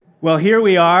Well, here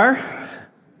we are,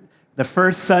 the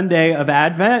first Sunday of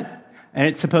Advent, and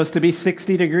it's supposed to be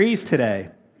 60 degrees today.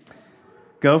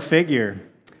 Go figure.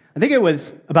 I think it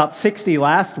was about 60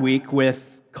 last week with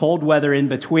cold weather in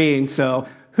between, so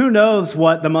who knows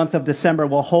what the month of December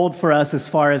will hold for us as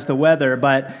far as the weather,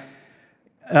 but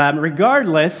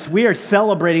regardless, we are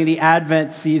celebrating the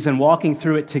Advent season, walking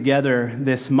through it together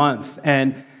this month.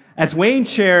 And as Wayne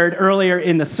shared earlier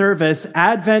in the service,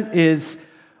 Advent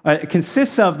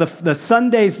consists of the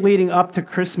Sundays leading up to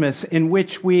Christmas in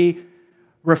which we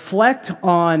reflect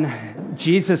on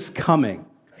Jesus' coming,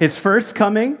 his first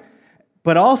coming,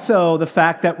 but also the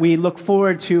fact that we look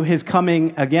forward to his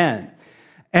coming again.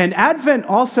 And Advent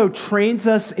also trains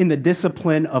us in the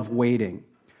discipline of waiting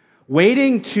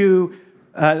learning to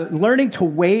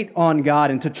wait on God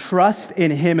and to trust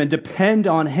in him and depend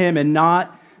on him and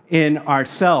not in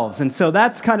ourselves. And so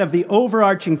that's kind of the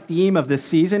overarching theme of this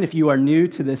season, if you are new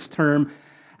to this term,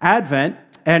 Advent.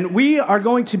 And we are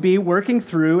going to be working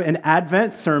through an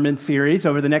Advent sermon series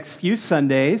over the next few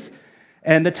Sundays.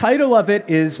 And the title of it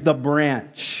is The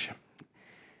Branch.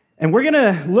 And we're going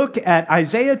to look at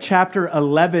Isaiah chapter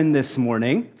 11 this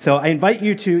morning. So I invite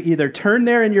you to either turn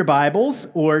there in your Bibles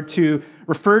or to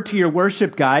refer to your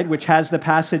worship guide, which has the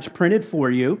passage printed for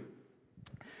you.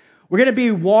 We're going to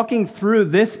be walking through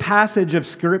this passage of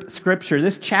Scripture,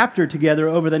 this chapter together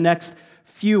over the next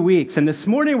few weeks. And this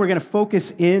morning we're going to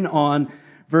focus in on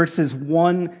verses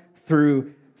 1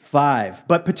 through 5.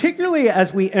 But particularly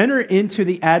as we enter into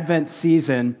the Advent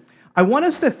season, I want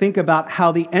us to think about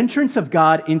how the entrance of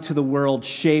God into the world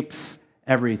shapes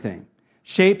everything,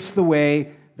 shapes the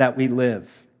way that we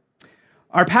live.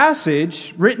 Our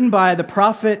passage, written by the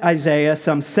prophet Isaiah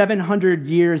some 700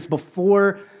 years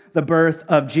before the birth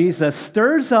of Jesus,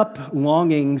 stirs up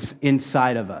longings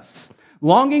inside of us,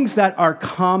 longings that are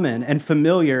common and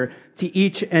familiar to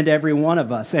each and every one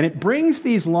of us. And it brings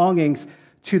these longings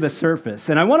to the surface.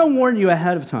 And I want to warn you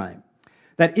ahead of time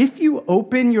that if you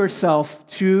open yourself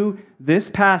to this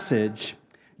passage,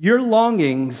 your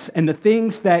longings and the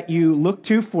things that you look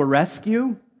to for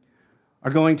rescue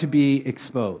are going to be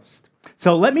exposed.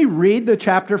 So let me read the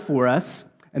chapter for us,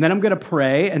 and then I'm going to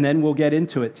pray, and then we'll get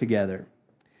into it together.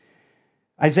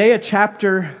 Isaiah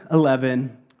chapter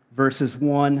 11, verses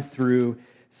 1 through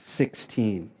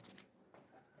 16.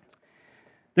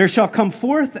 There shall come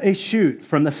forth a shoot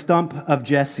from the stump of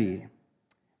Jesse,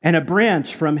 and a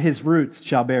branch from his roots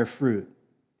shall bear fruit.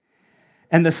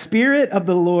 And the Spirit of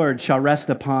the Lord shall rest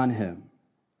upon him,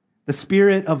 the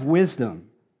Spirit of wisdom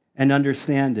and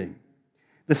understanding,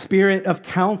 the Spirit of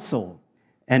counsel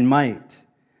and might,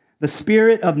 the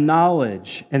Spirit of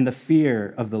knowledge and the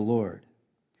fear of the Lord.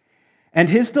 And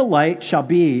his delight shall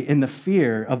be in the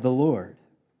fear of the Lord.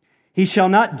 He shall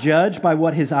not judge by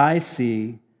what his eyes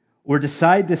see, or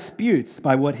decide disputes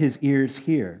by what his ears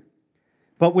hear.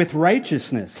 But with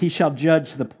righteousness he shall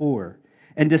judge the poor,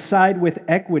 and decide with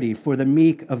equity for the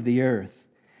meek of the earth.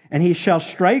 And he shall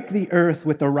strike the earth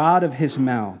with the rod of his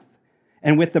mouth,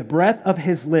 and with the breath of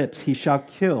his lips he shall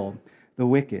kill the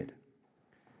wicked.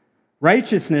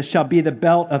 Righteousness shall be the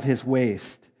belt of his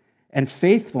waist, and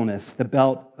faithfulness the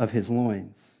belt of his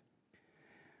loins.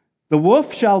 The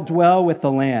wolf shall dwell with the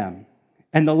lamb,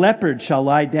 and the leopard shall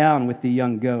lie down with the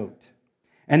young goat,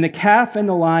 and the calf and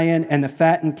the lion and the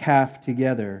fattened calf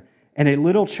together, and a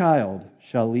little child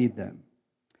shall lead them.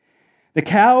 The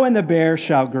cow and the bear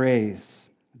shall graze,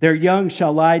 their young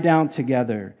shall lie down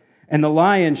together, and the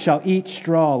lion shall eat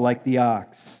straw like the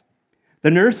ox.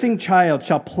 The nursing child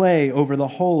shall play over the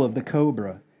hole of the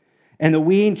cobra, and the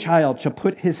weaned child shall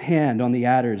put his hand on the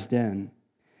adder's den.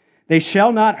 They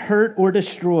shall not hurt or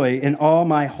destroy in all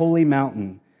my holy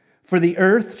mountain, for the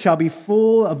earth shall be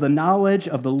full of the knowledge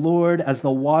of the Lord as the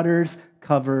waters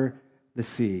cover the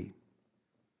sea.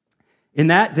 In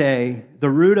that day,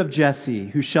 the root of Jesse,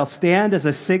 who shall stand as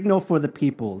a signal for the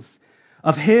peoples,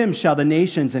 of him shall the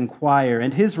nations inquire,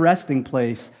 and his resting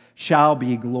place shall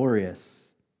be glorious.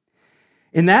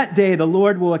 In that day, the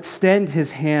Lord will extend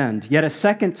his hand yet a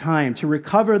second time to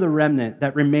recover the remnant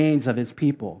that remains of his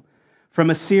people, from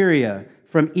Assyria,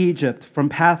 from Egypt, from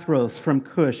Pathros, from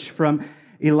Cush, from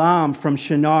Elam, from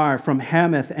Shinar, from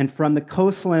Hamath, and from the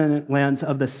coastlands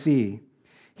of the sea.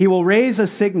 He will raise a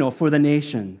signal for the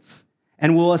nations,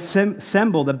 and will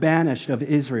assemble the banished of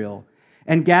Israel,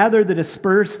 and gather the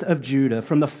dispersed of Judah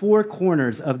from the four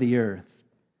corners of the earth.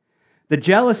 The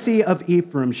jealousy of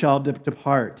Ephraim shall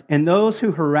depart, and those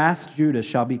who harass Judah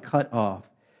shall be cut off.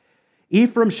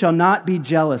 Ephraim shall not be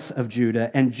jealous of Judah,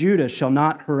 and Judah shall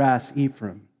not harass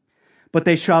Ephraim. But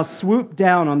they shall swoop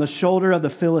down on the shoulder of the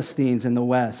Philistines in the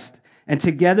west, and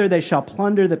together they shall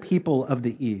plunder the people of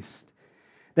the east.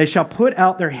 They shall put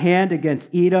out their hand against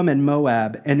Edom and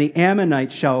Moab, and the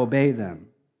Ammonites shall obey them.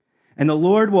 And the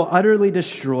Lord will utterly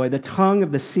destroy the tongue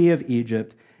of the sea of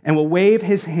Egypt, and will wave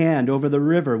his hand over the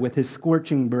river with his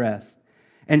scorching breath,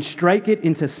 and strike it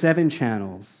into 7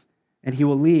 channels, and he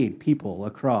will lead people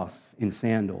across in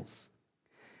sandals.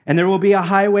 And there will be a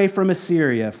highway from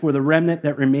Assyria for the remnant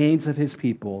that remains of his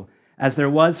people, as there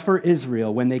was for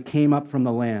Israel when they came up from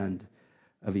the land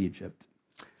of Egypt.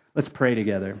 Let's pray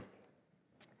together.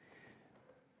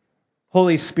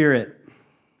 Holy Spirit,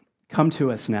 come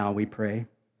to us now, we pray.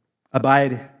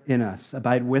 Abide in us,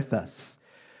 abide with us.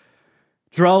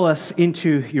 Draw us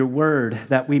into your word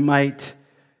that we might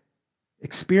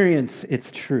experience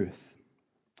its truth.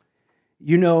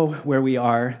 You know where we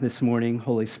are this morning,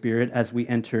 Holy Spirit, as we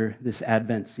enter this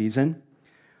Advent season.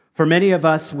 For many of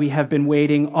us, we have been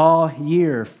waiting all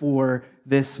year for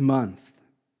this month.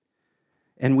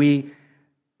 And we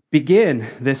begin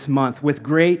this month with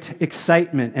great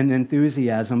excitement and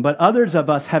enthusiasm, but others of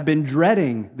us have been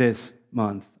dreading this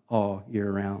month all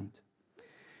year round.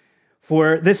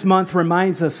 For this month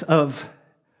reminds us of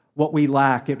what we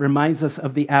lack. It reminds us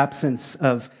of the absence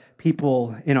of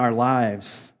people in our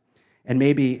lives. And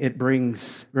maybe it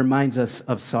reminds us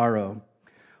of sorrow.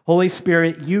 Holy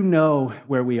Spirit, you know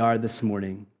where we are this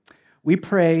morning. We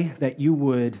pray that you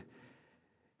would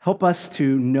help us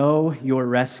to know your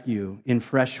rescue in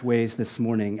fresh ways this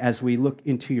morning as we look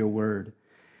into your word.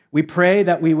 We pray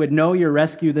that we would know your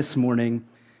rescue this morning,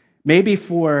 maybe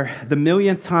for the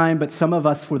millionth time, but some of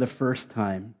us for the first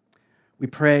time. We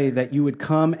pray that you would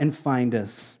come and find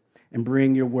us and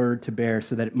bring your word to bear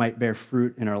so that it might bear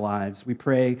fruit in our lives. We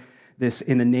pray this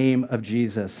in the name of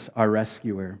Jesus, our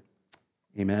rescuer.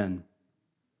 Amen.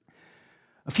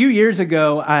 A few years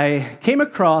ago, I came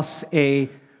across an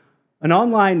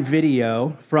online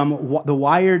video from the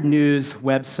Wired News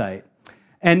website.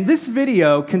 And this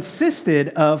video consisted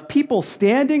of people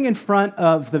standing in front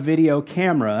of the video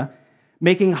camera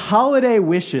making holiday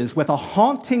wishes with a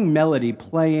haunting melody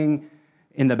playing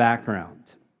in the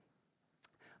background.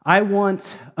 I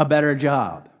want a better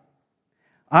job.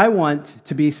 I want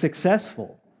to be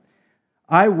successful.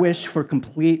 I wish for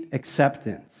complete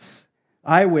acceptance.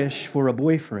 I wish for a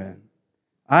boyfriend.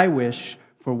 I wish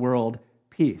for world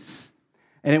peace.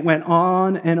 And it went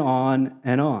on and on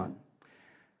and on.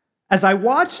 As I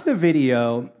watched the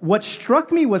video, what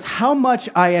struck me was how much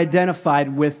I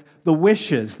identified with the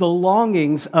wishes, the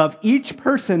longings of each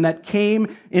person that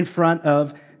came in front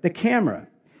of the camera.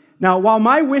 Now, while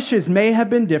my wishes may have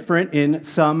been different in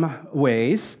some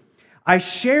ways, I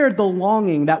shared the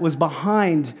longing that was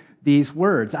behind these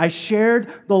words. I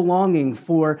shared the longing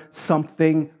for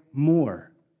something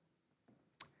more.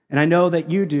 And I know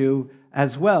that you do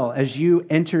as well as you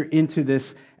enter into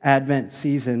this Advent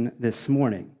season this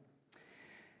morning.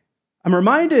 I'm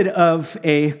reminded of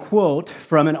a quote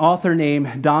from an author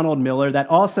named Donald Miller that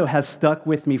also has stuck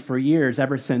with me for years,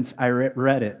 ever since I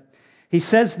read it. He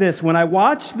says this: "When I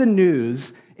watch the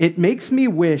news, it makes me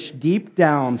wish deep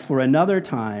down for another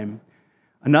time,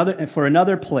 for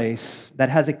another place that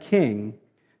has a king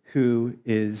who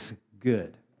is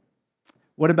good."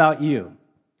 What about you?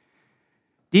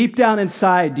 Deep down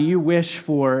inside, do you wish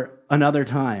for another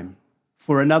time,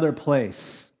 for another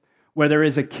place where there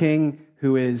is a king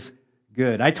who is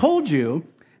good? I told you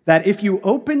that if you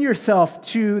open yourself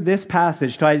to this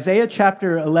passage, to Isaiah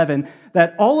chapter 11,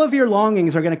 that all of your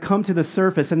longings are going to come to the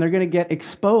surface and they're going to get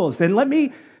exposed. And let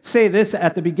me say this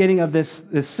at the beginning of this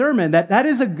sermon, that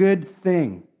is a good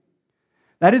thing.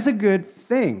 That is a good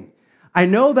thing. I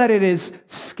know that it is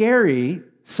scary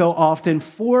so often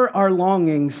for our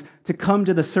longings to come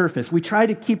to the surface. We try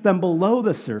to keep them below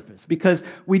the surface because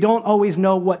we don't always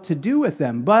know what to do with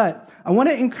them. But I want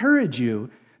to encourage you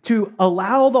to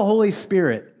allow the Holy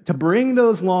Spirit to bring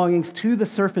those longings to the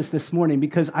surface this morning,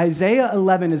 because Isaiah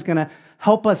 11 is going to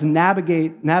help us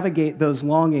navigate those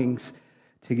longings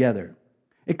together.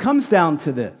 It comes down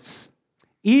to this: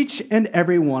 each and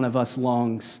every one of us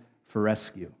longs for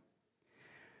rescue.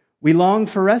 We long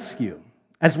for rescue.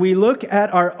 As we look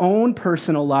at our own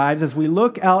personal lives, as we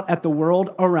look out at the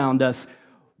world around us,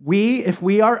 we, if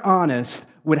we are honest,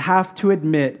 would have to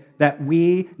admit that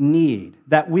we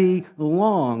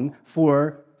long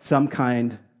for some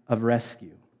kind of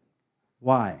rescue.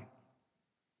 Why?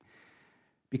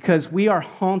 Because we are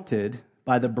haunted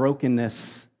by the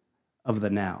brokenness of the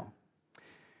now.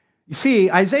 You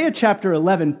see, Isaiah chapter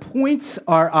 11 points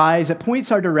our eyes, it points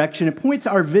our direction, it points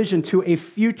our vision to a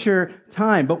future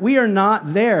time, but we are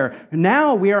not there.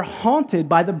 Now we are haunted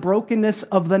by the brokenness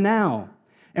of the now,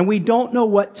 and we don't know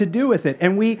what to do with it.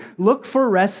 And we look for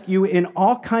rescue in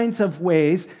all kinds of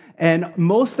ways, And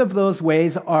most of those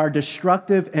ways are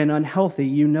destructive and unhealthy.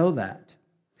 You know that.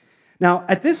 Now,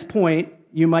 at this point,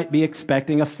 you might be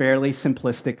expecting a fairly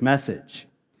simplistic message.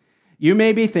 You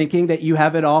may be thinking that you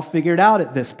have it all figured out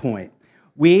at this point.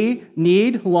 We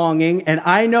need longing, and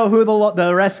I know who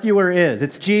the rescuer is.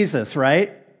 It's Jesus,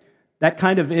 right? That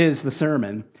kind of is the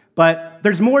sermon. But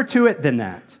there's more to it than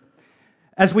that.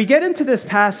 As we get into this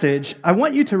passage, I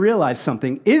want you to realize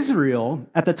something. Israel,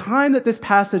 at the time that this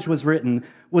passage was written,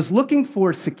 was looking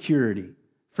for security,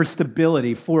 for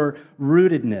stability, for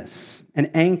rootedness, an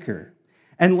anchor.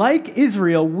 And like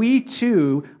Israel, we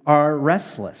too are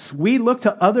restless. We look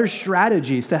to other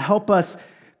strategies to help us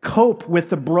cope with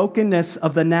the brokenness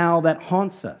of the now that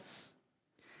haunts us.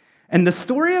 And the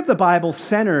story of the Bible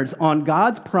centers on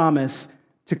God's promise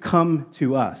to come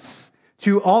to us,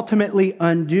 to ultimately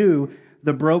undo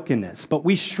the brokenness. But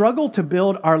we struggle to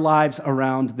build our lives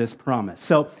around this promise.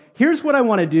 So here's what I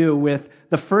want to do with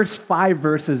the first 5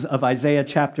 verses of Isaiah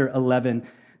chapter 11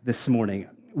 this morning.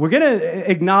 We're going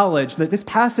to acknowledge that this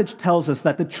passage tells us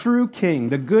that the true king,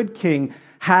 the good king,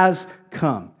 has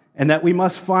come, and that we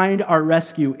must find our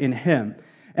rescue in him.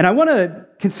 And I want to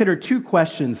consider 2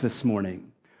 questions this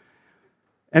morning.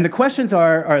 And the questions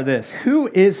are this: who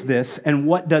is this and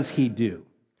what does he do?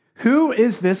 Who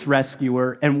is this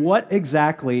rescuer and what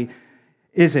exactly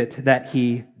is it that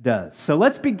he does? So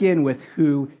let's begin with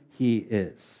who he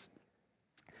is.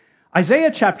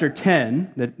 Isaiah chapter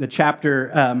 10, the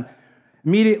chapter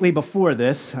immediately before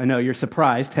this, I know you're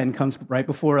surprised, 10 comes right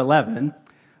before 11.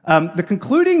 The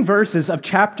concluding verses of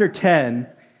chapter 10,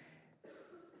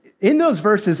 in those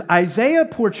verses, Isaiah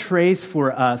portrays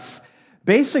for us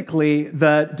basically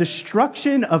the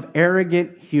destruction of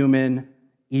arrogant human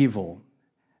evil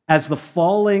as the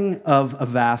falling of a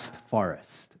vast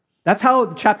forest. That's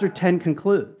how chapter 10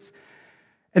 concludes.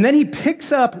 And then he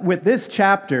picks up with this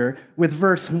chapter with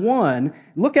verse 1.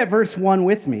 Look at verse 1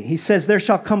 with me. He says, "There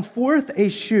shall come forth a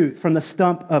shoot from the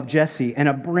stump of Jesse, and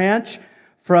a branch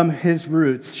from his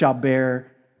roots shall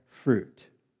bear fruit."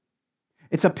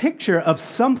 It's a picture of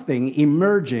something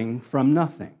emerging from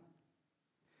nothing.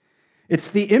 It's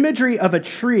the imagery of a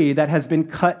tree that has been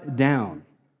cut down.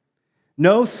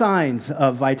 No signs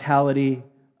of vitality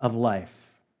of life.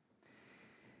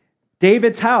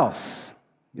 David's house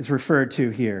is referred to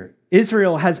here.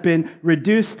 Israel has been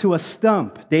reduced to a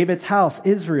stump. David's house,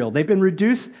 Israel, they've been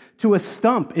reduced to a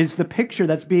stump is the picture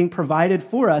that's being provided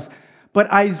for us. But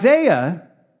Isaiah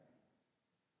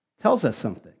tells us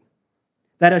something,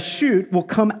 that a shoot will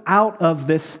come out of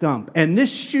this stump, and this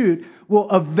shoot will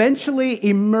eventually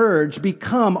emerge,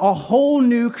 become a whole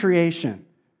new creation.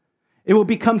 It will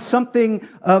become something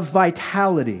of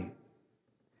vitality.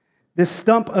 This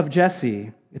stump of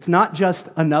Jesse, it's not just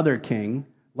another king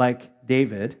like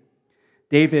David.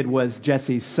 David was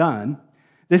Jesse's son.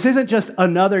 This isn't just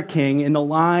another king in the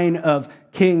line of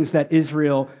kings that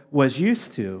Israel was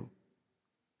used to.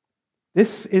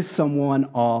 This is someone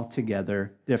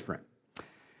altogether different.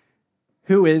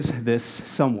 Who is this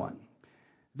someone?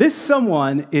 This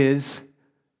someone is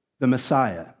the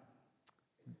Messiah.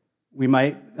 We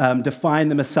might define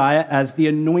the Messiah as the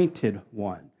anointed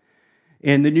one.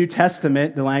 In the New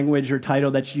Testament, the language or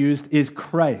title that's used is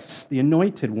Christ, the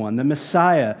anointed one, the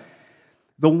Messiah,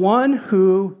 the one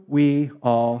who we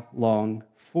all long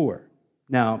for.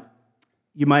 Now,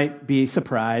 you might be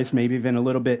surprised, maybe even a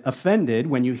little bit offended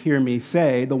when you hear me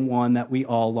say the one that we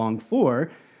all long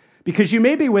for, because you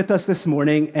may be with us this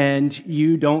morning and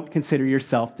you don't consider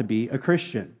yourself to be a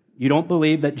Christian. You don't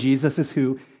believe that Jesus is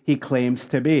who he claims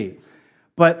to be.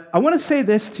 But I want to say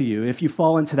this to you if you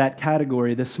fall into that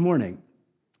category this morning.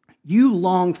 You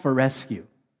long for rescue.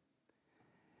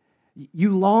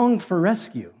 You long for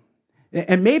rescue.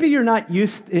 And maybe you're not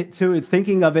used to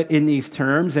thinking of it in these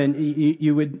terms, and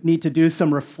you would need to do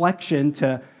some reflection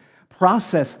to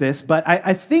process this, but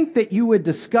I think that you would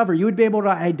discover, you would be able to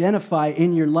identify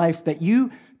in your life that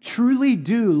you truly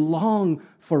do long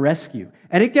for rescue.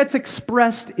 And it gets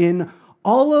expressed in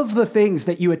all of the things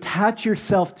that you attach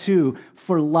yourself to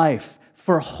for life,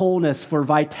 for wholeness, for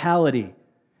vitality.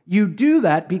 You do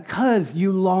that because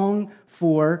you long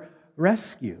for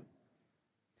rescue.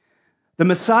 The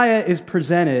Messiah is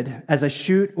presented as a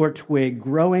shoot or twig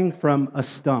growing from a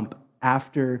stump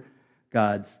after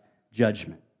God's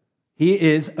judgment. He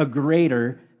is a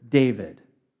greater David.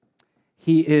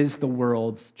 He is the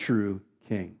world's true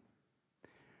king.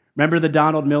 Remember the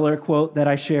Donald Miller quote that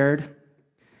I shared?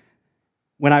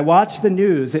 When I watch the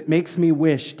news, it makes me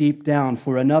wish deep down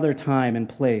for another time and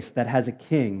place that has a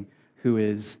king who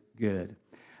is good.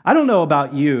 I don't know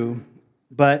about you,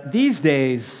 but these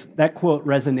days, that quote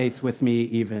resonates with me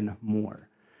even more.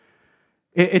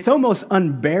 It's almost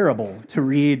unbearable to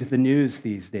read the news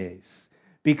these days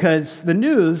because the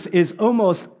news is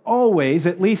almost always,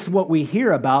 at least what we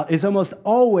hear about, is almost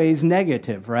always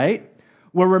negative, right?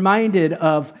 We're reminded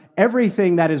of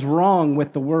everything that is wrong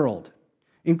with the world,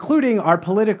 including our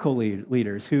political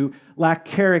leaders who lack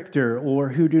character or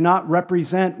who do not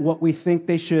represent what we think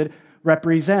they should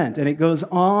represent. And it goes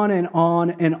on and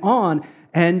on and on.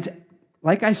 And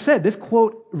like I said, this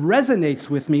quote resonates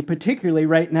with me, particularly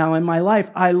right now in my life.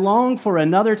 I long for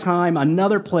another time,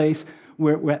 another place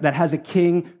that has a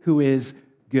king who is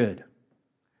good.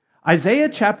 Isaiah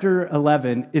chapter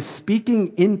 11 is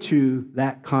speaking into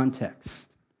that context.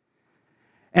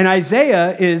 And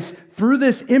Isaiah is, through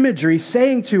this imagery,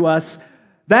 saying to us,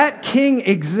 that king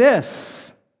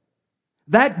exists.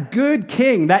 That good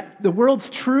king, that the world's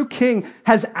true king,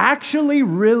 has actually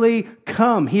really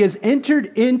come. He has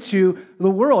entered into the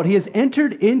world. He has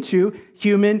entered into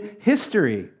human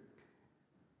history.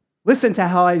 Listen to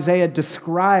how Isaiah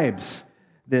describes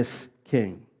this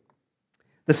king.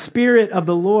 The Spirit of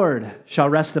the Lord shall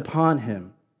rest upon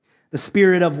him, the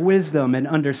Spirit of wisdom and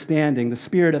understanding, the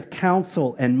Spirit of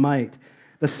counsel and might,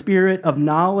 the Spirit of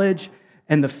knowledge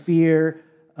and the fear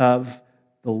of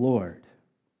the Lord.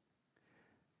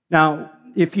 Now,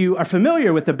 if you are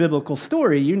familiar with the biblical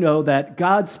story, you know that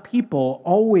God's people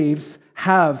always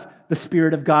have the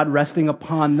Spirit of God resting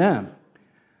upon them.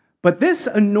 But this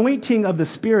anointing of the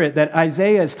Spirit that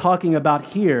Isaiah is talking about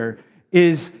here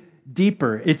is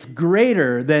deeper. It's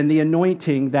greater than the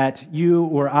anointing that you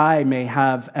or I may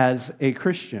have as a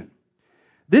Christian.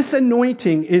 This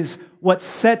anointing is what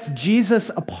sets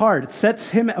Jesus apart. It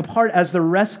sets him apart as the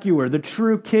rescuer, the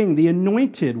true king, the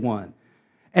anointed one.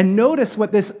 And notice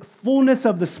what this fullness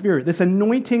of the Spirit, this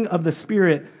anointing of the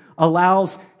Spirit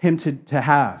allows him to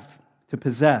have, to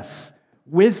possess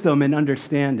wisdom and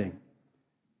understanding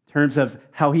in terms of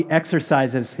how he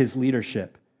exercises his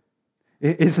leadership.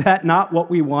 Is that not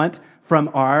what we want from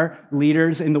our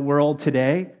leaders in the world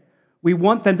today? We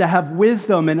want them to have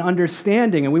wisdom and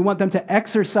understanding, and we want them to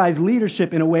exercise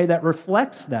leadership in a way that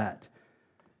reflects that,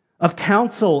 of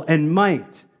counsel and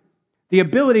might. The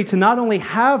ability to not only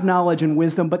have knowledge and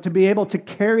wisdom, but to be able to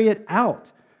carry it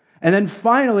out. And then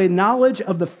finally, knowledge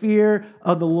of the fear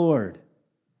of the Lord.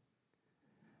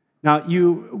 Now,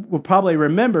 you will probably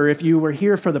remember, if you were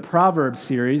here for the Proverbs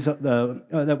series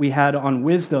that we had on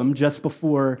wisdom just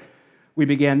before we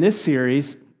began this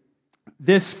series,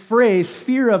 this phrase,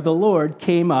 fear of the Lord,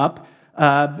 came up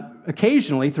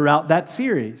occasionally throughout that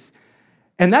series.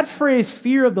 And that phrase,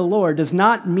 fear of the Lord, does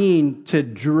not mean to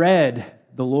dread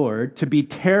the Lord, to be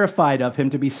terrified of him,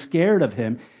 to be scared of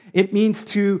him. It means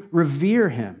to revere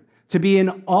him, to be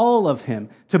in awe of him,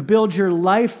 to build your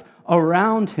life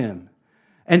around him.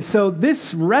 And so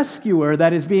this rescuer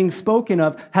that is being spoken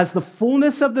of has the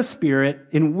fullness of the Spirit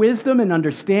in wisdom and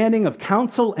understanding of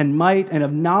counsel and might and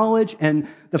of knowledge and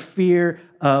the fear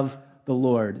of the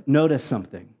Lord. Notice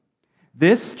something.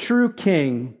 This true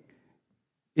king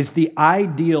is the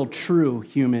ideal true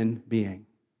human being.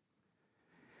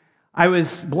 I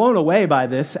was blown away by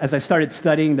this as I started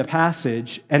studying the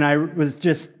passage, and I was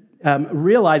just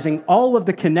realizing all of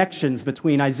the connections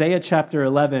between Isaiah chapter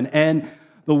 11 and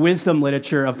the wisdom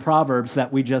literature of Proverbs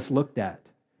that we just looked at.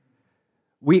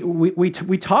 We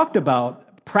talked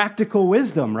about practical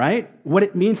wisdom, right? What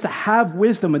it means to have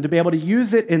wisdom and to be able to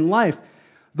use it in life.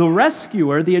 The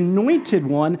rescuer, the anointed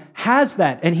one, has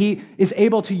that, and he is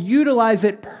able to utilize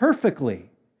it perfectly.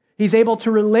 He's able to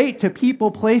relate to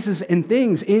people, places, and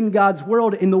things in God's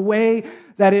world in the way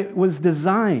that it was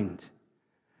designed.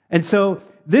 And so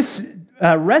this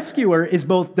rescuer is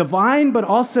both divine but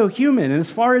also human. And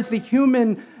as far as the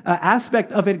human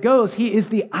aspect of it goes, he is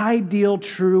the ideal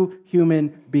true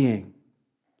human being.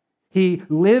 He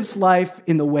lives life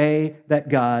in the way that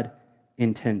God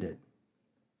intended.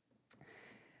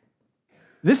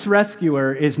 This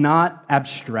rescuer is not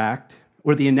abstract,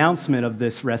 or the announcement of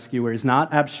this rescuer is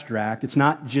not abstract. It's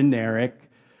not generic.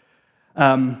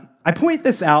 I point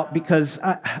this out because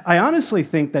I honestly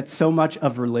think that so much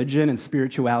of religion and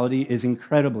spirituality is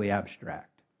incredibly abstract.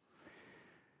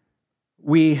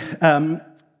 We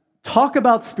talk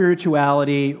about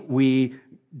spirituality, we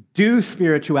do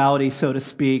spirituality, so to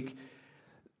speak,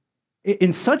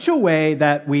 in such a way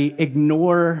that we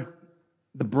ignore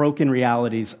the broken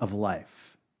realities of life.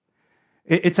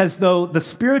 It's as though the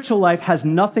spiritual life has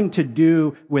nothing to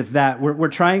do with that. We're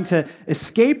trying to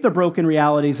escape the broken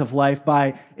realities of life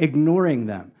by ignoring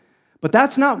them. But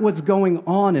that's not what's going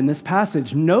on in this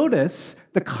passage. Notice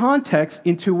the context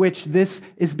into which this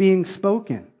is being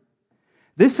spoken.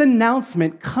 This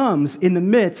announcement comes in the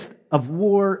midst of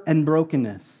war and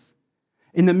brokenness.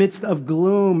 in the midst of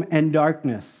gloom and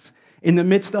darkness, in the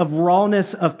midst of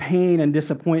rawness of pain and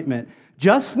disappointment.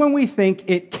 Just when we think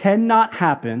it cannot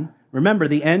happen, remember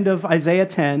the end of Isaiah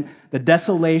 10, the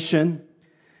desolation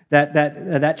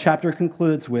that chapter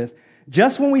concludes with,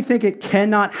 just when we think it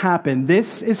cannot happen,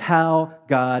 this is how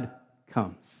God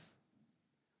comes.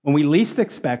 When we least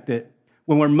expect it,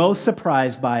 when we're most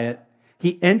surprised by it,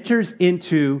 he enters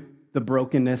into the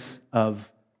brokenness of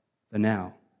the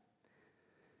now.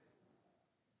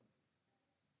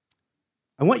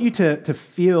 I want you to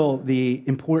feel the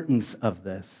importance of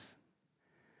this.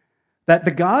 That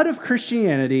the God of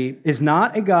Christianity is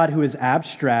not a God who is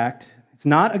abstract. It's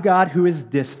not a God who is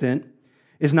distant.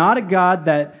 It's not a God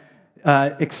that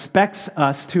expects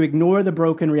us to ignore the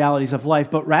broken realities of life,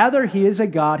 but rather he is a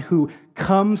God who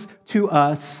comes to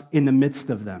us in the midst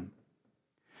of them.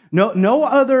 No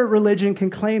other religion can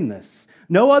claim this.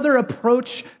 No other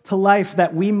approach to life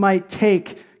that we might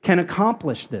take can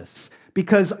accomplish this,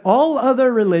 because all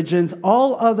other religions,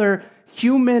 all other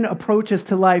human approaches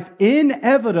to life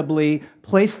inevitably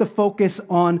place the focus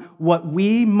on what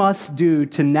we must do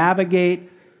to navigate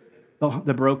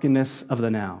the brokenness of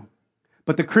the now.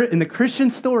 But in the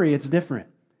Christian story, it's different.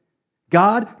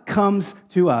 God comes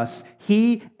to us.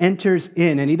 He enters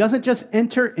in, and he doesn't just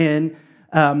enter in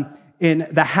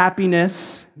the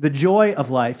happiness, the joy of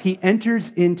life. He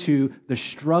enters into the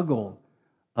struggle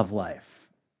of life.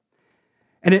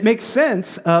 And it makes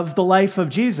sense of the life of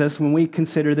Jesus when we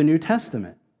consider the New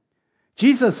Testament.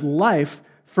 Jesus' life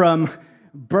from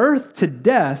birth to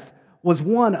death was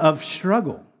one of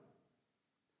struggle.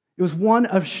 It was one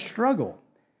of struggle.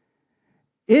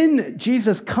 In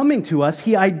Jesus coming to us,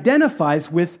 he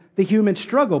identifies with the human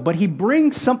struggle, but he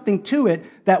brings something to it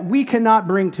that we cannot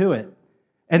bring to it.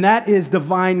 And that is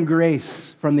divine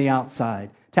grace from the outside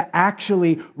to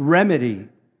actually remedy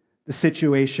the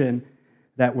situation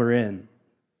that we're in.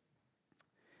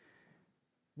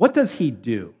 What does he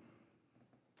do?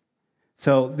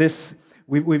 So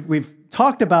we've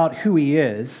talked about who he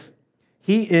is.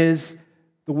 He is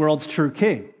the world's true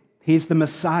king. He's the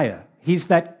Messiah. He's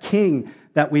that king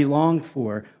that we long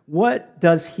for. What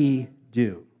does he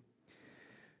do?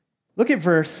 Look at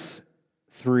verse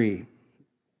 3.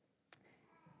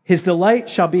 His delight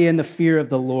shall be in the fear of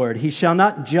the Lord. He shall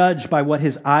not judge by what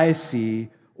his eyes see,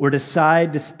 or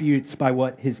decide disputes by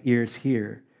what his ears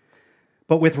hear.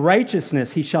 But with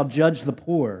righteousness he shall judge the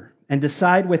poor, and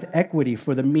decide with equity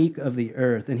for the meek of the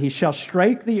earth. And he shall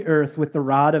strike the earth with the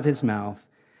rod of his mouth,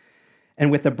 and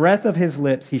with the breath of his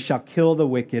lips he shall kill the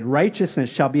wicked. Righteousness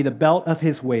shall be the belt of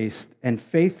his waist, and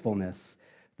faithfulness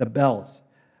the belt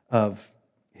of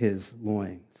his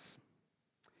loins.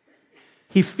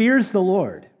 He fears the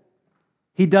Lord.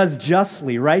 He does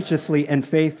justly, righteously, and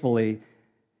faithfully,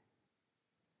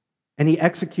 and he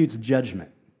executes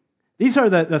judgment. These are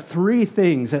the three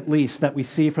things, at least, that we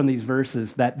see from these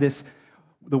verses that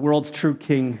the world's true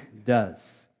king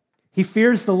does. He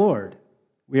fears the Lord.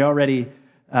 We already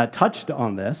touched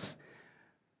on this.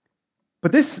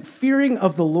 But this fearing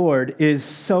of the Lord is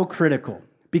so critical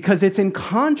because it's in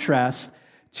contrast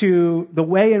to the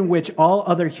way in which all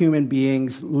other human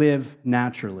beings live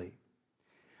naturally.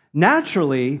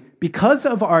 Naturally, because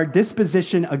of our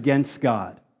disposition against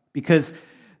God, because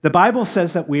the Bible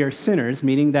says that we are sinners,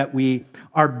 meaning that we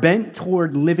are bent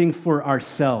toward living for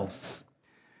ourselves.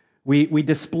 We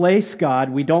displace God.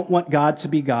 We don't want God to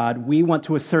be God. We want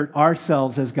to assert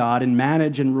ourselves as God and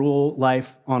manage and rule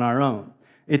life on our own.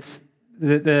 It's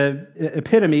the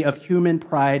epitome of human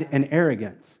pride and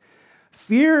arrogance.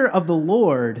 Fear of the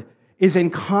Lord is in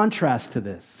contrast to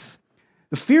this.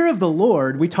 The fear of the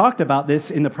Lord, we talked about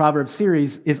this in the Proverbs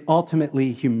series, is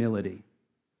ultimately humility.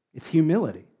 It's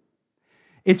humility.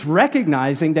 It's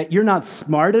recognizing that you're not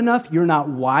smart enough, you're not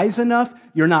wise enough,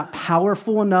 you're not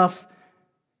powerful enough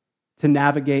to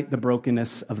navigate the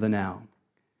brokenness of the now.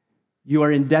 You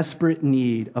are in desperate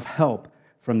need of help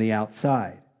from the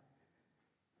outside.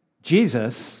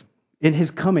 Jesus, in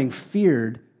his coming,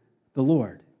 feared the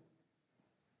Lord.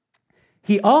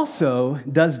 He also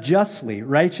does justly,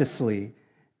 righteously,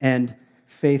 and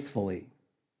faithfully. It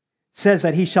says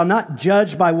that he shall not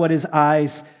judge by what his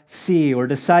eyes see or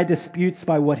decide disputes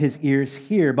by what his ears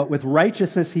hear, but with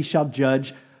righteousness he shall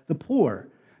judge the poor.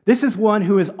 This is one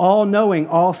who is all-knowing,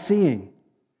 all-seeing.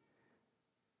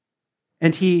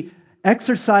 And he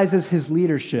exercises his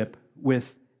leadership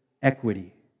with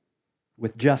equity,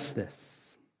 with justice.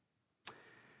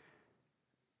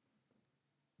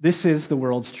 This is the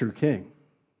world's true king.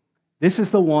 This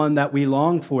is the one that we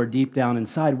long for deep down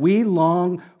inside. We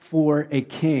long for a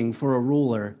king, for a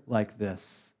ruler like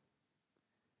this,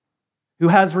 who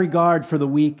has regard for the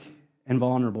weak and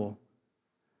vulnerable,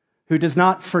 who does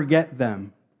not forget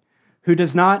them, who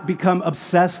does not become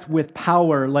obsessed with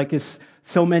power like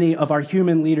so many of our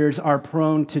human leaders are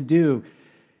prone to do.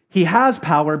 He has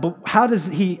power, but how does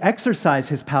he exercise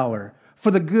his power?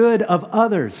 For the good of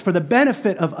others, for the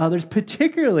benefit of others,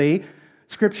 particularly,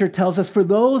 Scripture tells us, for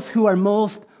those who are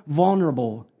most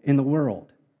vulnerable in the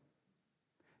world.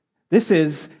 This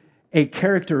is a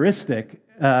characteristic,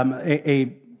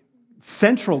 a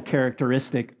central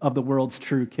characteristic of the world's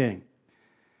true king.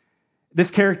 This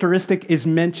characteristic is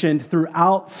mentioned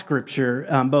throughout Scripture,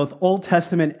 both Old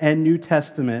Testament and New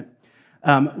Testament,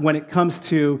 when it comes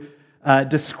to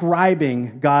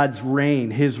describing God's reign,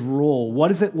 his rule.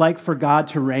 What is it like for God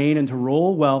to reign and to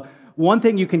rule? Well, one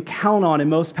thing you can count on in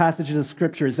most passages of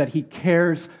Scripture is that he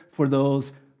cares for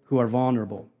those who are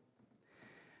vulnerable.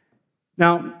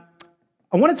 Now,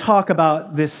 I want to talk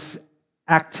about this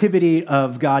activity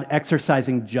of God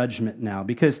exercising judgment now,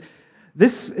 because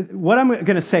what I'm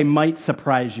going to say might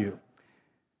surprise you.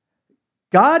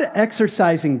 God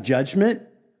exercising judgment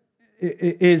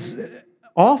is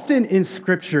often in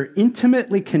Scripture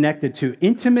intimately connected to,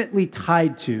 intimately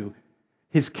tied to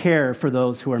his care for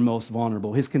those who are most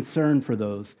vulnerable, his concern for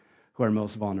those who are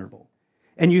most vulnerable.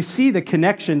 And you see the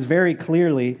connections very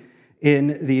clearly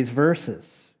in these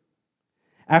verses.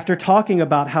 After talking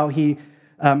about how he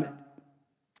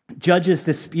judges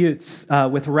disputes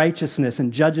with righteousness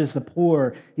and judges the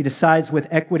poor, he decides with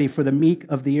equity for the meek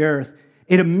of the earth.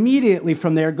 It immediately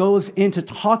from there goes into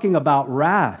talking about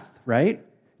wrath, right?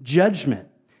 Judgment.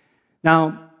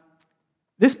 Now,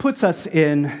 this brings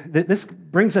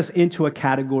us into a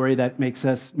category that makes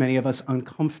many of us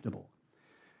uncomfortable.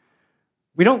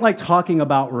 We don't like talking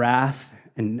about wrath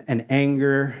and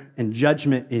anger and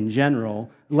judgment in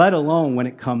general, let alone when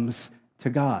it comes to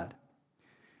God.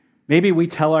 Maybe we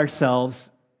tell ourselves,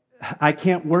 I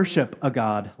can't worship a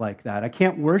God like that. I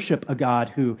can't worship a God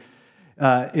who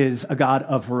is a God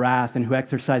of wrath and who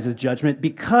exercises judgment,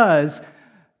 because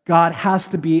God has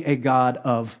to be a God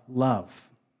of love.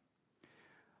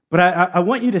 But I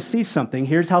want you to see something.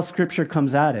 Here's how Scripture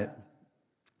comes at it.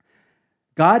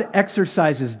 God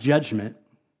exercises judgment.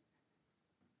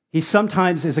 He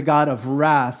sometimes is a God of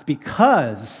wrath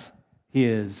because he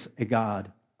is a God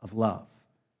of love.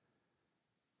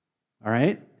 All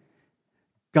right?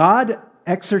 God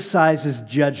exercises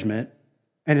judgment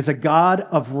and is a God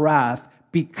of wrath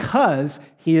because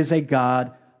he is a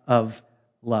God of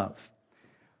love.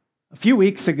 A few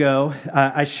weeks ago,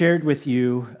 I shared with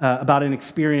you about an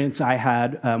experience I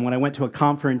had when I went to a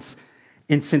conference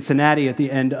in Cincinnati at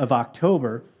the end of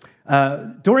October.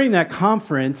 During that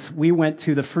conference, we went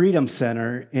to the Freedom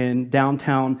Center in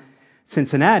downtown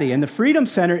Cincinnati, and the Freedom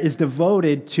Center is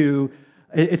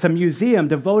it's a museum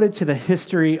devoted to the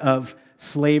history of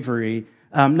slavery,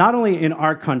 not only in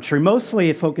our country, mostly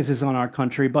it focuses on our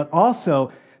country, but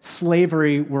also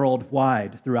slavery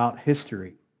worldwide throughout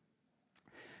history.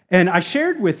 And I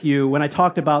shared with you, when I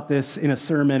talked about this in a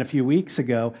sermon a few weeks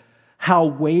ago, how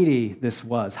weighty this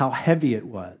was, how heavy it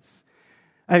was.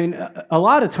 I mean, a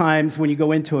lot of times when you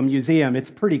go into a museum, it's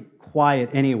pretty quiet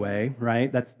anyway,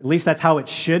 right? At least that's how it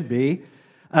should be.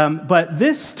 But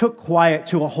this took quiet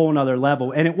to a whole nother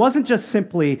level. And it wasn't just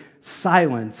simply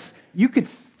silence. You could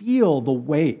feel the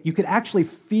weight. You could actually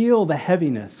feel the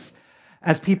heaviness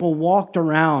as people walked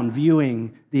around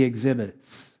viewing the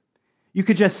exhibits. You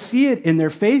could just see it in their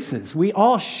faces. We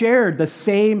all shared the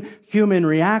same human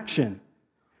reaction.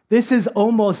 This is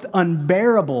almost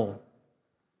unbearable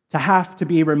to have to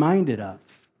be reminded of.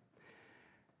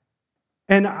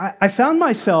 And I found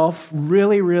myself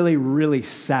really, really, really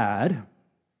sad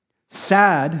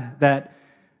that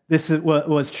this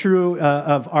was true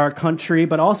of our country,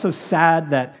 but also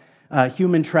sad that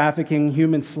human trafficking,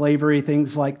 human slavery,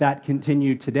 things like that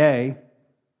continue today.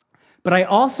 But I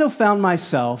also found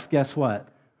myself, guess what?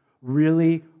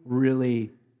 Really,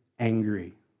 really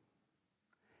angry.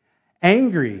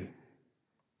 Angry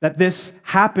that this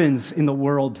happens in the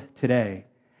world today.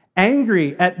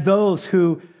 Angry at those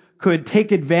who could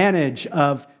take advantage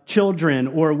of children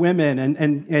or women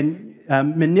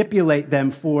and manipulate them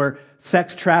for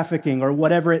sex trafficking or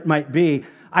whatever it might be.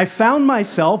 I found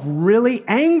myself really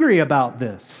angry about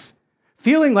this,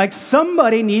 feeling like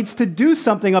somebody needs to do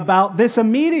something about this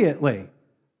immediately.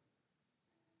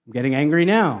 I'm getting angry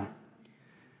now.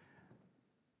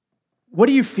 What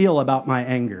do you feel about my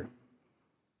anger?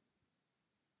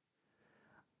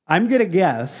 I'm going to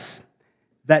guess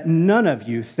that none of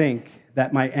you think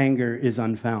that my anger is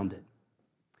unfounded.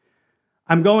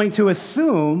 I'm going to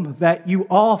assume that you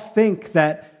all think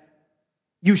that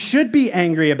you should be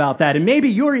angry about that, and maybe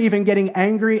you're even getting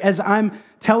angry as I'm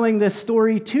telling this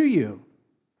story to you.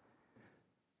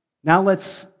 Now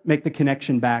let's make the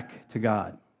connection back to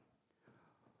God.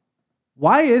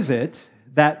 Why is it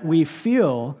that we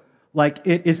feel like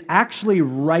it is actually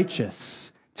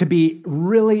righteous to be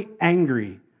really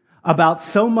angry about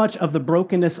so much of the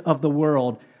brokenness of the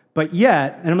world, but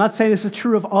yet, and I'm not saying this is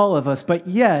true of all of us, but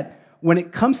yet, when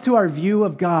it comes to our view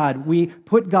of God, we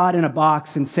put God in a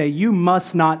box and say, you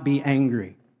must not be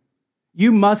angry.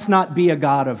 You must not be a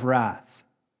God of wrath.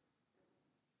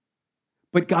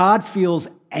 But God feels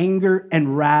anger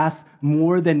and wrath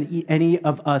more than any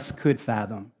of us could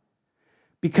fathom,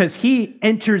 because he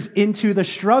enters into the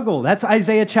struggle. That's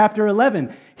Isaiah chapter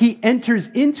 11. He enters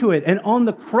into it, and on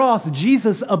the cross,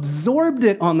 Jesus absorbed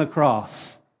it on the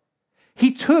cross.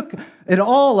 He took it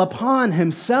all upon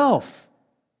himself.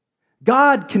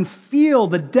 God can feel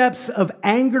the depths of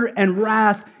anger and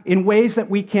wrath in ways that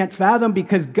we can't fathom,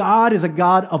 because God is a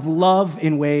God of love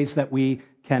in ways that we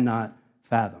cannot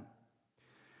fathom.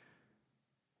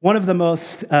 One of the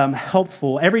most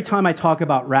helpful, every time I talk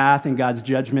about wrath and God's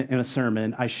judgment in a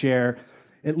sermon, I share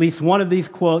at least one of these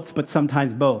quotes, but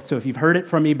sometimes both. So if you've heard it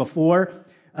from me before,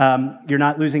 you're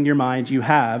not losing your mind, you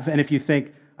have. And if you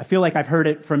think, I feel like I've heard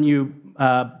it from you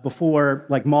before,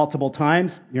 like multiple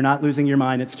times, you're not losing your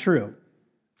mind, it's true.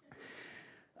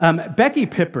 Becky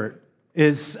Pippert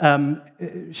has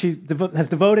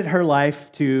devoted her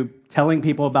life to telling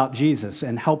people about Jesus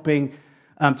and helping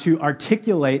to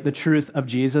articulate the truth of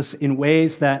Jesus in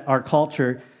ways that our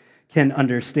culture can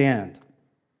understand.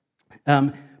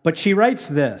 But she writes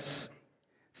this: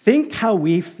 think how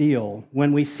we feel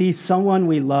when we see someone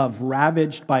we love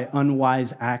ravaged by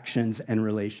unwise actions and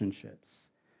relationships.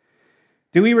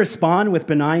 Do we respond with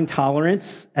benign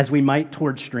tolerance as we might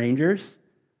toward strangers?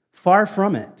 Far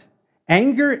from it.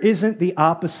 Anger isn't the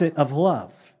opposite of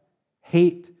love.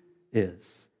 Hate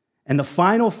is. And the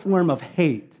final form of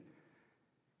hate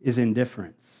is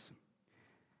indifference.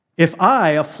 If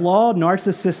I, a flawed,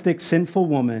 narcissistic, sinful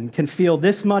woman, can feel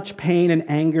this much pain and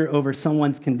anger over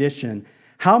someone's condition,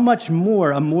 how much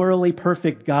more a morally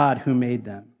perfect God who made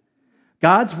them?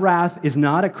 God's wrath is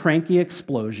not a cranky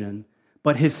explosion,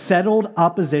 but his settled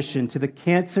opposition to the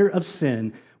cancer of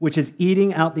sin, which is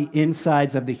eating out the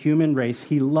insides of the human race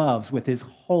he loves with his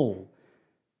whole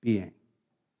being.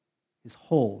 His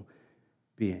whole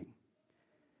being.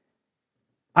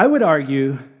 I would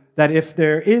argue that if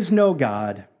there is no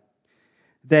God,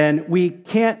 then we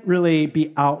can't really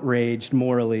be outraged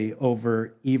morally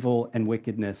over evil and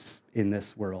wickedness in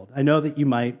this world. I know that you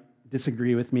might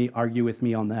disagree with me, argue with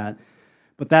me on that,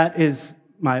 but that is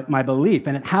my belief,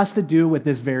 and it has to do with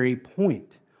this very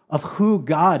point of who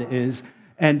God is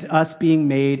and us being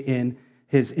made in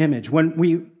his image. When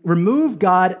we remove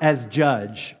God as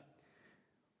judge,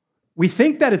 we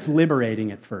think that it's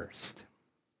liberating at first,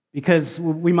 because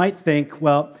we might think,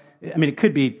 well, I mean, it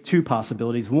could be two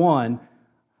possibilities. One,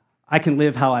 I can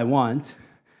live how I want.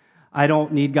 I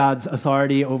don't need God's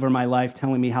authority over my life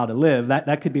telling me how to live.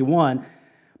 That could be one.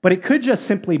 But it could just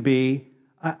simply be,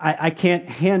 I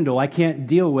can't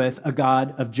deal with a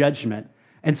God of judgment.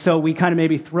 And so we kind of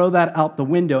maybe throw that out the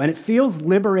window. And it feels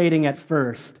liberating at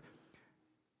first.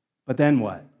 But then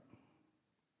what?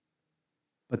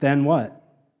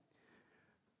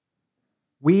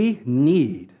 We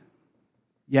need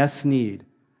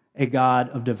a God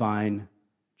of divine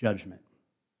judgment.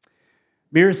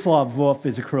 Miroslav Volf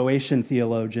is a Croatian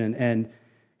theologian, and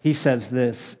he says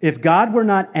this: if God were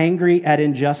not angry at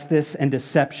injustice and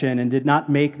deception and did not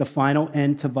make the final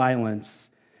end to violence,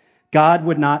 God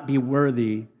would not be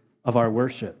worthy of our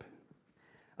worship.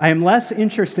 I am less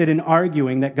interested in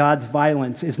arguing that God's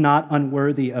violence is not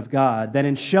unworthy of God than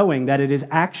in showing that it is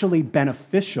actually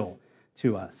beneficial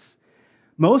to us.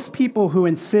 Most people who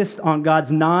insist on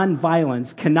God's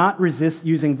non-violence cannot resist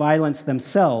using violence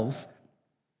themselves.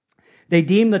 They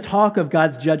deem the talk of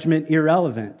God's judgment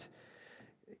irrelevant,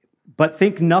 but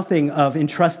think nothing of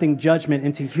entrusting judgment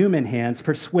into human hands,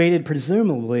 persuaded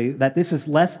presumably that this is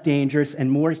less dangerous and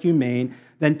more humane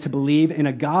than to believe in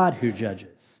a God who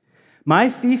judges. My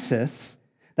thesis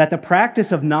that the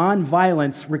practice of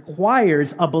nonviolence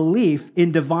requires a belief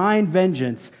in divine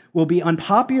vengeance will be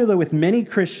unpopular with many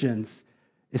Christians,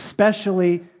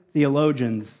 especially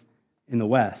theologians in the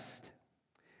West.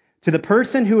 To the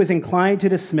person who is inclined to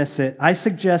dismiss it, I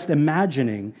suggest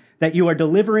imagining that you are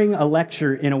delivering a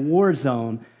lecture in a war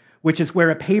zone, which is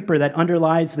where a paper that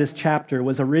underlies this chapter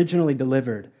was originally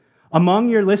delivered. Among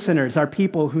your listeners are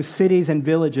people whose cities and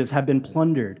villages have been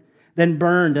plundered, then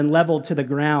burned and leveled to the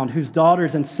ground, whose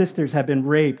daughters and sisters have been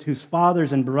raped, whose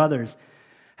fathers and brothers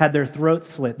had their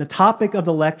throats slit. The topic of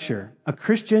the lecture, a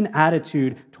Christian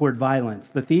attitude toward violence.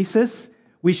 The thesis,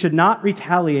 we should not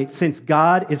retaliate since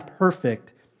God is perfect.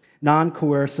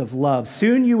 non-coercive love.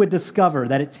 Soon you would discover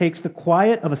that it takes the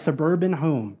quiet of a suburban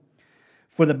home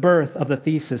for the birth of the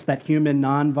thesis that human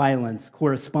nonviolence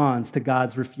corresponds to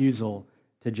God's refusal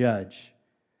to judge.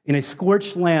 In a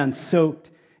scorched land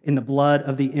soaked in the blood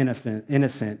of the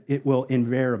innocent, it will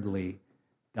invariably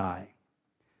die.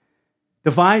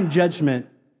 Divine judgment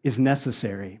is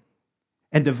necessary,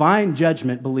 and divine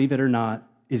judgment, believe it or not,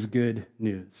 is good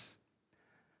news.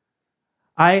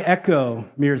 I echo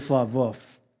Miroslav Volf.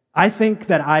 I think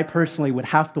that I personally would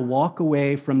have to walk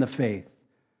away from the faith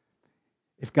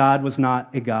if God was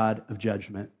not a God of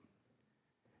judgment,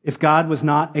 if God was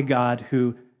not a God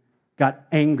who got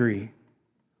angry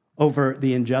over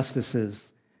the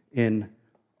injustices in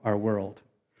our world.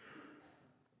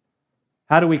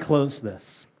 How do we close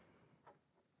this?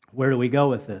 Where do we go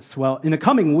with this? Well, in the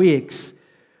coming weeks,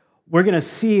 we're going to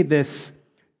see this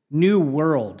new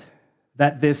world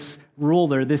that this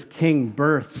ruler, this king,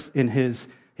 births in his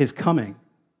coming.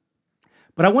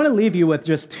 But I want to leave you with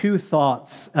just two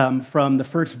thoughts from the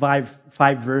first five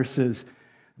verses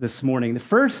this morning. The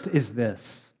first is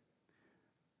this: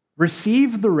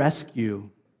 receive the rescue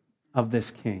of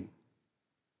this king.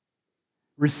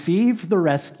 Receive the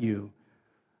rescue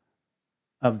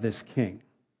of this king.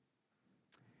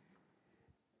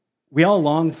 We all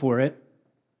long for it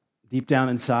deep down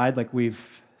inside, like we've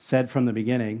said from the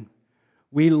beginning.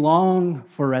 We long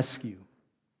for rescue.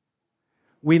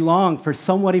 We long for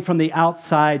somebody from the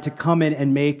outside to come in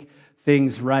and make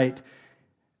things right.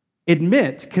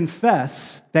 Admit,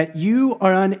 confess that you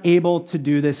are unable to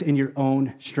do this in your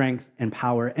own strength and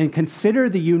power, and consider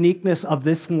the uniqueness of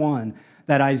this one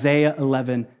that Isaiah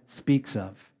 11 speaks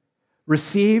of.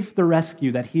 Receive the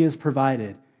rescue that he has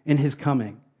provided in his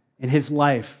coming, in his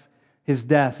life, his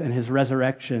death, and his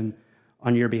resurrection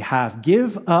on your behalf.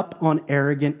 Give up on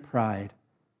arrogant pride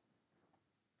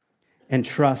and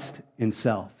trust in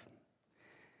self.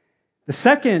 The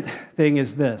second thing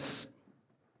is this: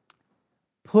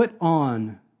 put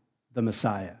on the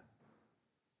Messiah.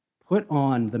 Put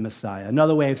on the Messiah.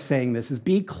 Another way of saying this is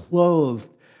be clothed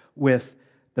with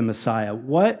the Messiah.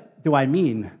 What do I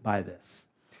mean by this?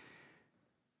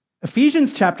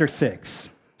 Ephesians chapter 6.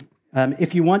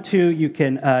 If you want to, you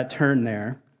can turn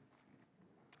there.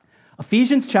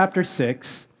 Ephesians chapter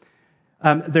 6.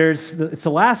 It's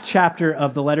the last chapter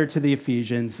of the letter to the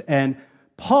Ephesians, and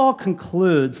Paul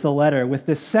concludes the letter with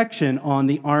this section on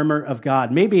the armor of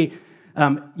God. Maybe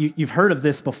you've heard of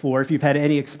this before. If you've had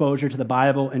any exposure to the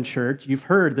Bible and church, you've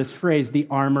heard this phrase, the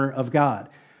armor of God.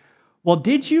 Well,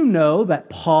 did you know that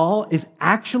Paul is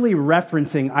actually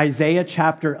referencing Isaiah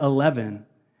chapter 11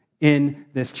 in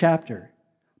this chapter?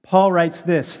 Paul writes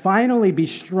this: "Finally be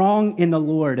strong in the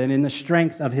Lord and in the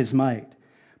strength of his might.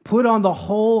 Put on the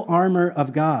whole armor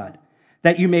of God,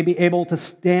 that you may be able to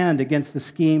stand against the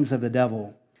schemes of the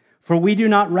devil. For we do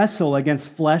not wrestle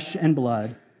against flesh and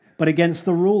blood, but against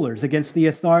the rulers, against the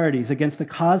authorities, against the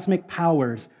cosmic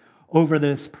powers over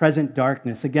this present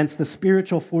darkness, against the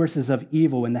spiritual forces of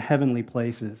evil in the heavenly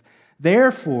places.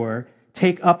 Therefore,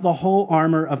 take up the whole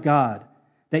armor of God,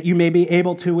 that you may be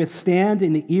able to withstand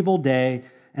in the evil day,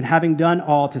 and having done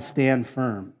all, to stand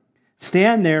firm.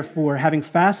 Stand therefore, having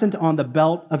fastened on the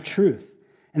belt of truth,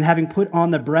 and having put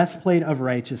on the breastplate of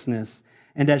righteousness,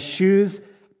 and as shoes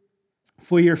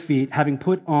for your feet, having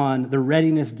put on the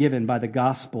readiness given by the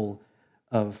gospel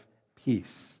of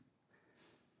peace."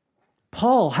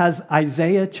 Paul has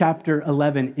Isaiah chapter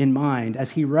 11 in mind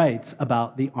as he writes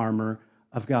about the armor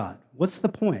of God. What's the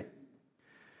point?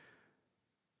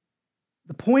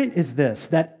 The point is this: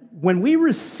 that when we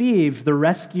receive the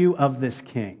rescue of this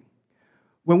king,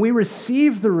 when we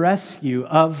receive the rescue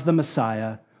of the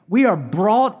Messiah, we are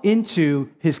brought into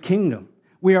his kingdom.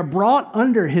 We are brought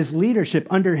under his leadership,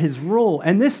 under his rule.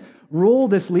 And this rule,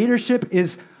 this leadership,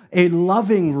 is a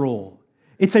loving rule.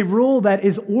 It's a rule that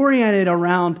is oriented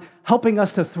around helping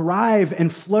us to thrive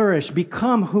and flourish,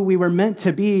 become who we were meant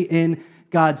to be in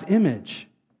God's image.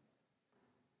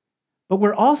 But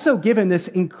we're also given this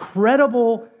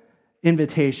incredible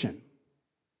invitation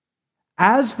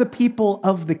as the people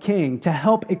of the king to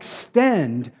help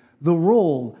extend the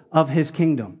rule of his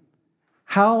kingdom.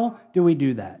 How do we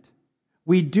do that?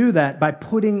 We do that by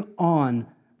putting on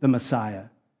the Messiah,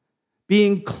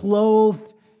 being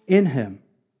clothed in him,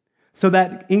 so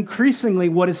that increasingly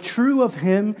what is true of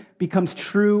him becomes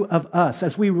true of us.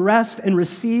 As we rest and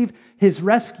receive his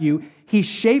rescue, he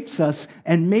shapes us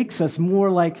and makes us more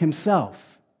like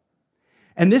himself.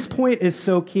 And this point is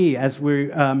so key as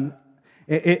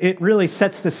it really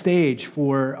sets the stage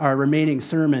for our remaining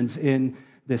sermons in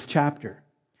this chapter.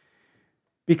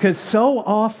 Because so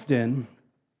often,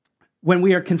 when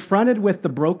we are confronted with the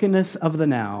brokenness of the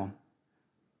now,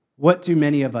 what do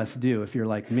many of us do if you're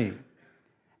like me?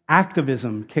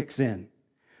 Activism kicks in.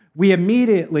 We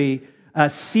immediately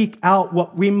seek out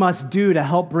what we must do to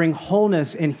help bring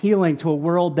wholeness and healing to a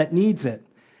world that needs it.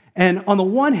 And on the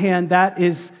one hand, that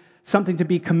is something to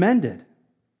be commended.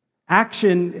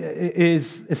 Action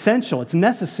is essential, it's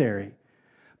necessary.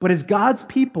 But as God's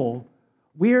people,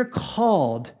 we're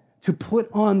called to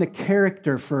put on the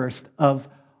character first of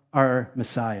our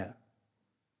Messiah,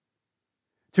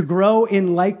 to grow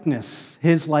in likeness,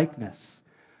 his likeness,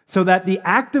 so that the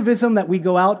activism that we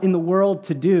go out in the world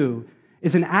to do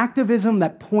is an activism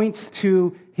that points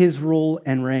to his rule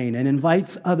and reign and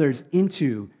invites others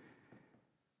into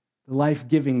the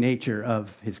life-giving nature of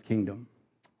his kingdom.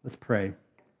 Let's pray.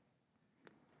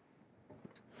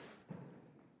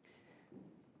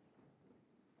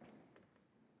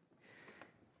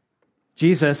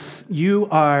 Jesus, you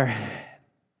are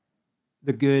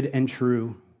the good and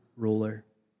true ruler.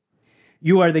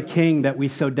 You are the king that we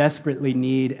so desperately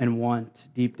need and want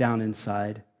deep down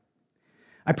inside.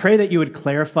 I pray that you would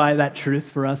clarify that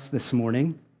truth for us this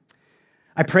morning.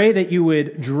 I pray that you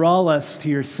would draw us to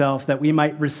yourself, that we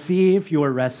might receive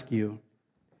your rescue.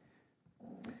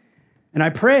 And I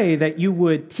pray that you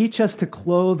would teach us to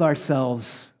clothe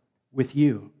ourselves with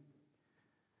you,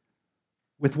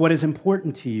 with what is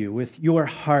important to you, with your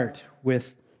heart,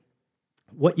 with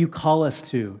what you call us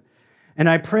to. And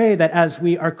I pray that as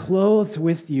we are clothed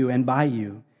with you and by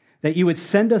you, that you would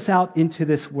send us out into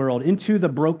this world, into the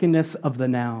brokenness of the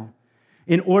now,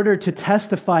 in order to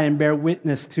testify and bear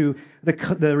witness to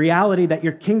the reality that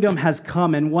your kingdom has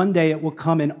come, and one day it will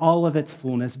come in all of its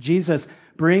fullness. Jesus,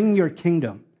 bring your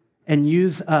kingdom and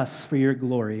use us for your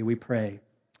glory, we pray.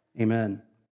 Amen.